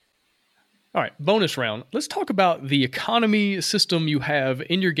All right, bonus round. Let's talk about the economy system you have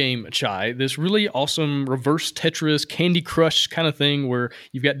in your game, Chai. This really awesome reverse Tetris, Candy Crush kind of thing where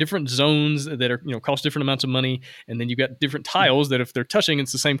you've got different zones that are, cost different amounts of money, and then you've got different tiles that if they're touching,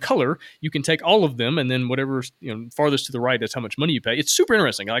 it's the same color. You can take all of them, and then whatever's farthest to the right, that's how much money you pay. It's super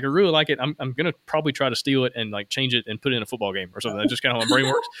interesting. Like I really like it. I'm gonna probably try to steal it and like change it and put it in a football game or something. That's just kind of how my brain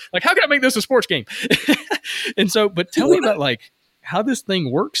works. Like, how can I make this a sports game? And so, but tell me about like how this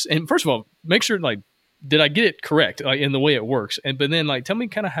thing works. And first of all, make sure like, did I get it correct in the way it works? And but then like, tell me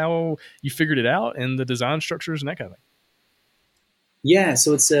kind of how you figured it out and the design structures and that kind of thing. Yeah,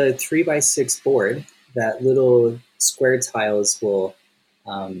 so it's a 3x6 board that little square tiles will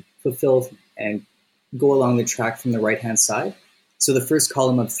fulfill and go along the track from the right-hand side. So the first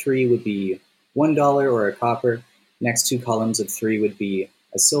column of 3 would be $1 or a copper. Next 2 columns of 3 would be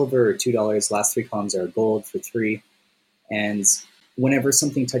a silver or $2. Last 3 columns are gold for 3. And whenever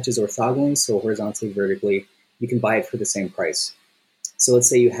something touches orthogonally, so horizontally, vertically, you can buy it for the same price. So let's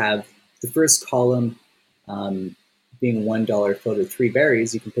say you have the first column being $1 filled with 3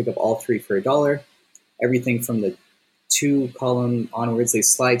 berries. You can pick up all 3 for $1. Everything from the 2 column onwards, they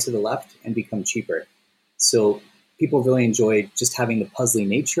slide to the left and become cheaper. So people really enjoy just having the puzzly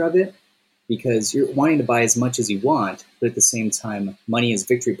nature of it because you're wanting to buy as much as you want, but at the same time, money is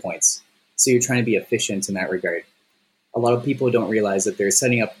victory points. So you're trying to be efficient in that regard. A lot of people don't realize that they're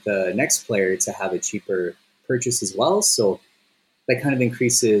setting up the next player to have a cheaper purchase as well. So that kind of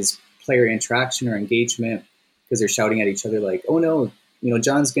increases player interaction or engagement because they're shouting at each other like, oh no,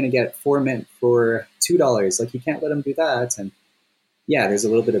 John's going to get 4 mint for $2. Like, you can't let him do that. And yeah, there's a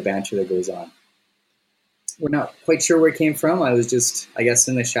little bit of banter that goes on. We're not quite sure where it came from. I was just, I guess,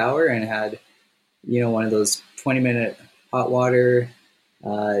 in the shower and had, one of those 20-minute hot water,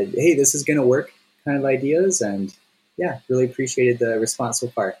 hey, this is going to work kind of ideas. And yeah, really appreciated the response so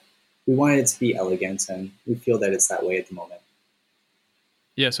far. We wanted it to be elegant, and we feel that it's that way at the moment.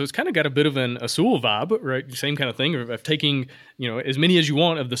 Yeah, so it's kind of got a bit of an Azul vibe, right? Same kind of thing of taking, as many as you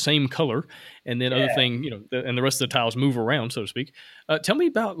want of the same color, and then other thing, and the rest of the tiles move around, so to speak. Tell me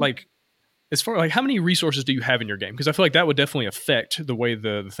about like, as far like how many resources do you have in your game? Because I feel like that would definitely affect the way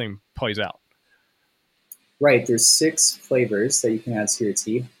the thing plays out. Right, there's 6 flavors that you can add to your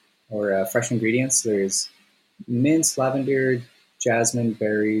tea, or fresh ingredients. There's mint, lavender, jasmine,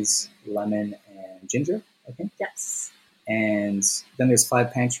 berries, lemon, and ginger, I think. Yes. And then there's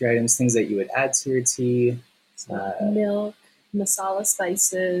 5 pantry items, things that you would add to your tea. Milk, masala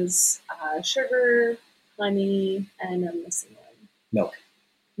spices, sugar, honey, and I'm missing one. Milk.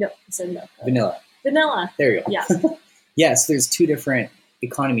 No, I said milk. Vanilla. Vanilla. There you go. Yeah. Yes, there's 2 different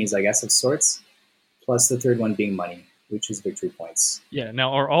economies, I guess, of sorts, plus the third one being money, which is victory points. Yeah.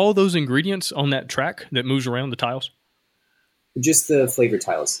 Now, are all those ingredients on that track that moves around the tiles? Just the flavor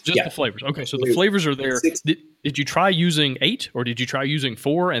tiles. Just the flavors. Okay, so the flavors are there. Did you try using 8 or did you try using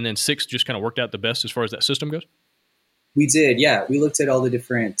 4 and then 6 just kind of worked out the best as far as that system goes? We did, yeah. We looked at all the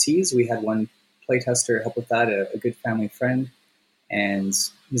different teas. We had one playtester help with that, a good family friend. And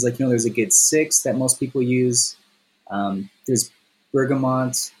he's like, there's a good 6 that most people use. There's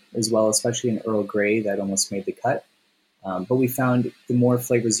bergamot as well, especially in Earl Grey that almost made the cut. But we found the more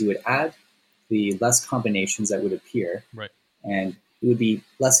flavors you would add, the less combinations that would appear. Right. And it would be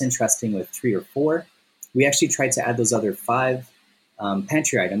less interesting with 3 or 4. We actually tried to add those other 5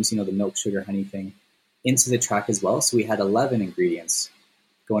 pantry items, the milk, sugar, honey thing, into the track as well. So we had 11 ingredients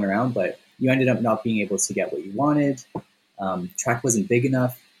going around, but you ended up not being able to get what you wanted. Track wasn't big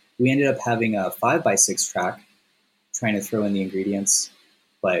enough. We ended up having a 5x6 track, trying to throw in the ingredients.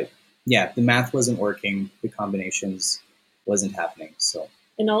 But yeah, the math wasn't working. The combinations wasn't happening. So.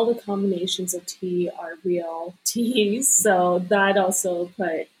 And all the combinations of tea are real teas, so that also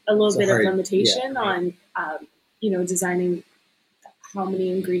put a little bit of limitation on, designing how many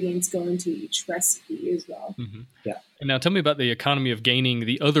ingredients go into each recipe as well. Mm-hmm. Yeah. And now tell me about the economy of gaining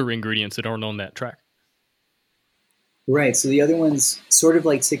the other ingredients that aren't on that track. Right. So the other one's sort of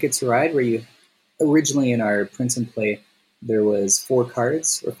like Ticket to Ride, where you originally in our print and play, there was 4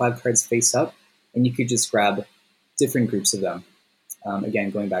 cards or 5 cards face up, and you could just grab different groups of them. Again,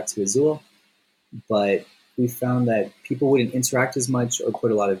 going back to Azul, but we found that people wouldn't interact as much or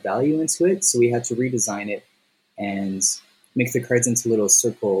put a lot of value into it, so we had to redesign it and make the cards into little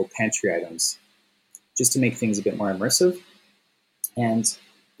circle pantry items just to make things a bit more immersive. And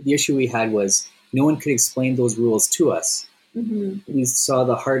the issue we had was no one could explain those rules to us. Mm-hmm. We saw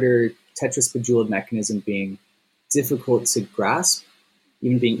the harder Tetris Bejeweled mechanism being difficult to grasp,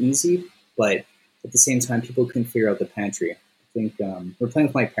 even being easy, but at the same time, people couldn't figure out the pantry. I think we're playing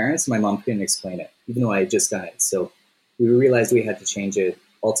with my parents, and my mom couldn't explain it, even though I had just done it. So we realized we had to change it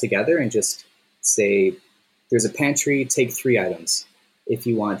all together and just say, there's a pantry, take 3 items. If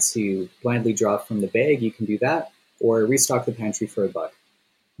you want to blindly draw from the bag, you can do that, or restock the pantry for $1.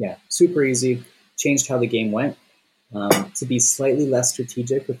 Yeah, super easy. Changed how the game went to be slightly less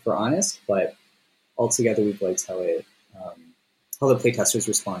strategic, if we're honest, but altogether we've liked how the playtesters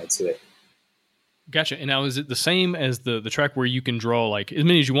responded to it. Gotcha. And now, is it the same as the track where you can draw like as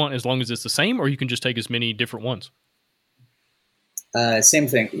many as you want as long as it's the same, or you can just take as many different ones? Same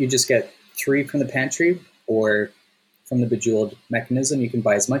thing. You just get 3 from the pantry, or from the Bejeweled mechanism. You can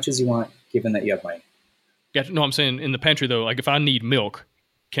buy as much as you want, given that you have money. Gotcha. No, I'm saying in the pantry though, like if I need milk,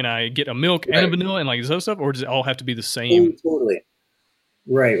 can I get a milk and a vanilla and like this other stuff, or does it all have to be the same? Oh, totally.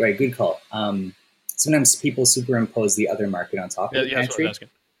 Right. Good call. Sometimes people superimpose the other market on top of the pantry. That's what I was asking.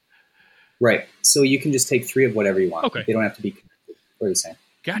 Right. So you can just take 3 of whatever you want. Okay. They don't have to be connected or the same.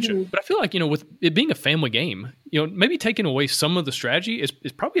 Gotcha. But I feel like, with it being a family game, maybe taking away some of the strategy is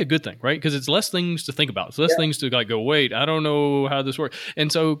probably a good thing, right? Because it's less things to think about. It's less things to like go, wait, I don't know how this works.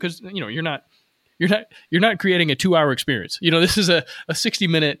 And so, because, you're not creating a 2-hour experience. This is a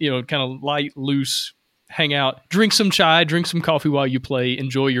 60-minute, kind of light, loose hangout, drink some chai, drink some coffee while you play,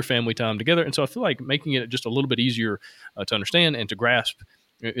 enjoy your family time together. And so I feel like making it just a little bit easier to understand and to grasp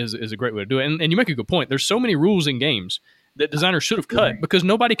is a great way to do it. And you make a good point. There's so many rules in games that designers should have cut because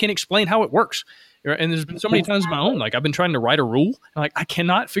nobody can explain how it works. And there's been so many times in my own, like I've been trying to write a rule, and like I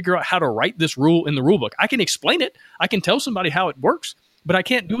cannot figure out how to write this rule in the rule book. I can explain it. I can tell somebody how it works, but I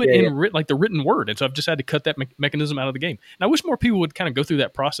can't do it in the written word. And so I've just had to cut that mechanism out of the game. And I wish more people would kind of go through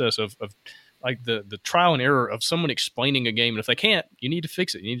that process of like the trial and error of someone explaining a game. And if they can't, you need to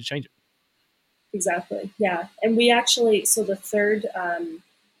fix it. You need to change it. Exactly. Yeah. And we actually, so the third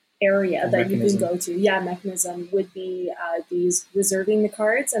area that you can go to, mechanism would be these reserving the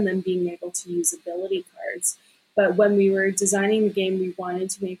cards and then being able to use ability cards. But when we were designing the game, we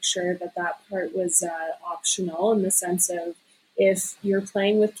wanted to make sure that part was optional, in the sense of if you're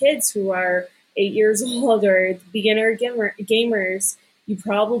playing with kids who are 8 years old or beginner gamers, you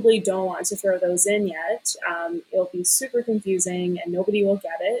probably don't want to throw those in yet. It'll be super confusing and nobody will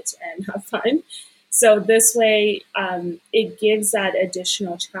get it and have fun. So this way, it gives that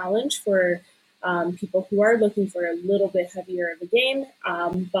additional challenge for people who are looking for a little bit heavier of a game,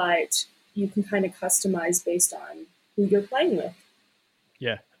 but you can kind of customize based on who you're playing with.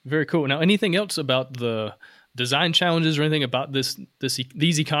 Yeah, very cool. Now, anything else about the design challenges or anything about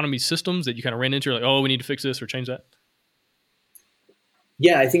these economy systems that you kind of ran into? Like, oh, we need to fix this or change that?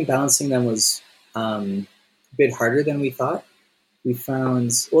 Yeah, I think balancing them was a bit harder than we thought. We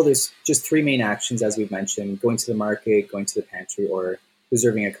found, there's just 3 main actions, as we've mentioned: going to the market, going to the pantry, or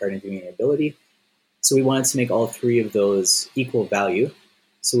reserving a card and doing an ability. So we wanted to make all 3 of those equal value.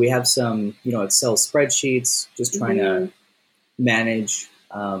 So we have some, Excel spreadsheets, just trying to manage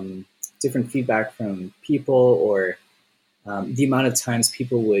different feedback from people, or the amount of times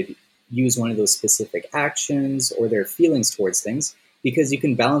people would use one of those specific actions or their feelings towards things, because you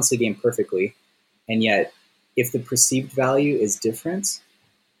can balance the game perfectly, and yet if the perceived value is different,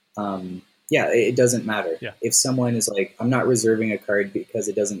 it doesn't matter. Yeah. If someone is like, I'm not reserving a card because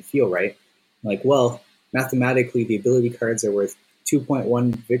it doesn't feel right, I'm like, well, mathematically, the ability cards are worth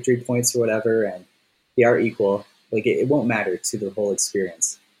 2.1 victory points or whatever, and they are equal. Like, it won't matter to the whole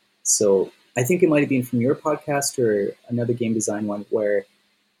experience. So I think it might have been from your podcast or another game design one where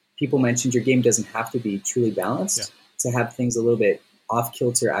people mentioned your game doesn't have to be truly balanced. Yeah. To have things a little bit off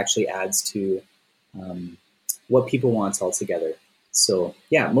kilter actually adds to what people want altogether. So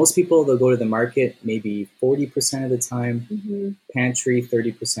most people, they'll go to the market maybe 40% of the time, pantry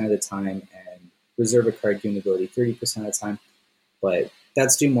 30% of the time, and reserve a card doing ability 30% of the time. But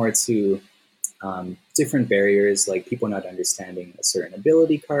that's due more to different barriers, like people not understanding a certain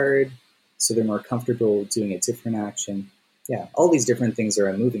ability card, so they're more comfortable doing a different action. Yeah, all these different things are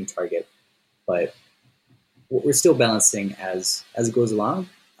a moving target, but we're still balancing as it goes along.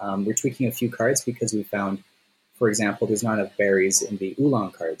 We're tweaking a few cards because we found, for example, there's not enough berries in the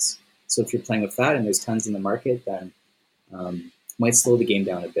oolong cards. So if you're playing with that and there's tons in the market, then might slow the game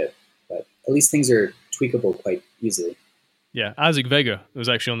down a bit. But at least things are tweakable quite easily. Yeah, Isaac Vega was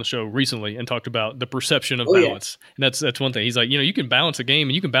actually on the show recently and talked about the perception of balance. Yeah. And that's one thing. He's like, you can balance a game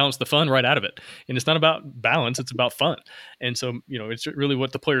and you can balance the fun right out of it. And it's not about balance, it's about fun. And so, it's really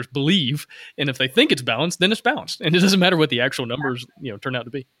what the players believe. And if they think it's balanced, then it's balanced. And it doesn't matter what the actual numbers, turn out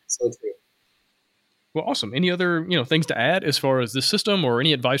to be. So true. Well, awesome. Any other, things to add as far as this system, or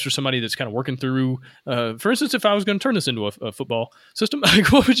any advice for somebody that's kind of working through, for instance, if I was going to turn this into a football system,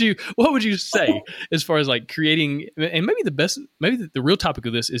 like what would you say as far as like creating, and maybe the real topic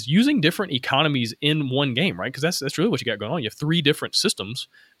of this is using different economies in one game, right? Because that's really what you got going on. You have 3 different systems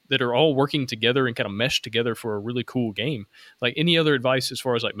that are all working together and kind of meshed together for a really cool game. Like, any other advice as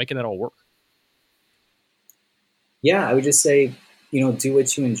far as like making that all work? Yeah, I would just say, do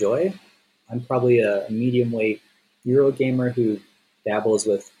what you enjoy. I'm probably a medium weight Euro gamer who dabbles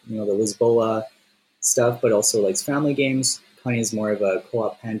with, the Lisboa stuff, but also likes family games. Connie is more of a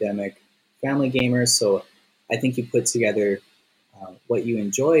co-op pandemic family gamer. So I think you put together what you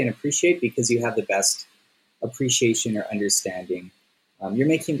enjoy and appreciate because you have the best appreciation or understanding. You're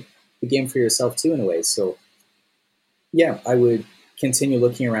making the game for yourself too, in a way. So yeah, I would continue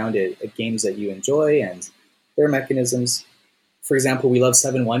looking around at games that you enjoy and their mechanisms. For example, we love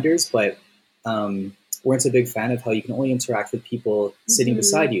Seven Wonders, but weren't a big fan of how you can only interact with people sitting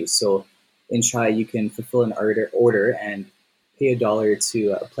beside you. So in Chai, you can fulfill an order and pay $1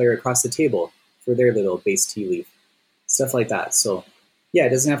 to a player across the table for their little base tea leaf, stuff like that. So yeah, it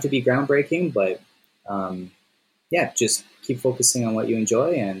doesn't have to be groundbreaking, but just keep focusing on what you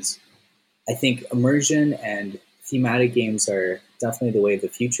enjoy. And I think immersion and thematic games are definitely the way of the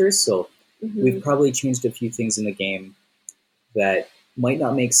future. So we've probably changed a few things in the game that might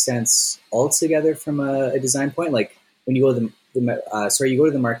not make sense altogether from a design point. Like when you go to you go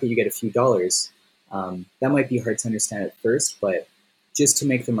to the market, you get a few dollars. That might be hard to understand at first, but just to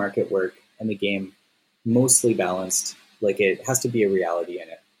make the market work and the game mostly balanced, like it has to be a reality in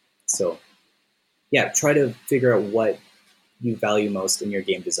it. So yeah, try to figure out what you value most in your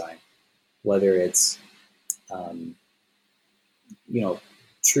game design, whether it's,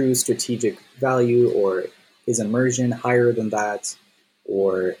 true strategic value, or is immersion higher than that,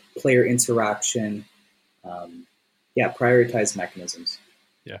 or player interaction. Prioritize mechanisms.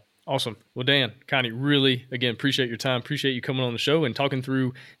 Yeah. Awesome. Well, Dan, Connie, really, again, appreciate your time. Appreciate you coming on the show and talking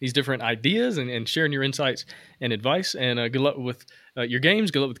through these different ideas and sharing your insights and advice. And good luck with your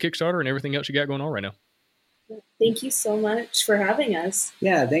games. Good luck with Kickstarter and everything else you got going on right now. Thank you so much for having us.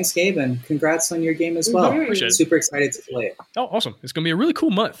 Yeah, thanks, Gabe, and congrats on your game as well. Appreciate it. Super excited to play it. Oh, awesome. It's going to be a really cool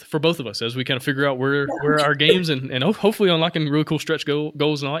month for both of us as we kind of figure out where our games and hopefully unlocking really cool stretch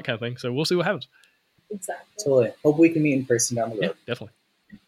goals and all that kind of thing. So we'll see what happens. Exactly. Totally. Hope we can meet in person down the road. Yeah, definitely.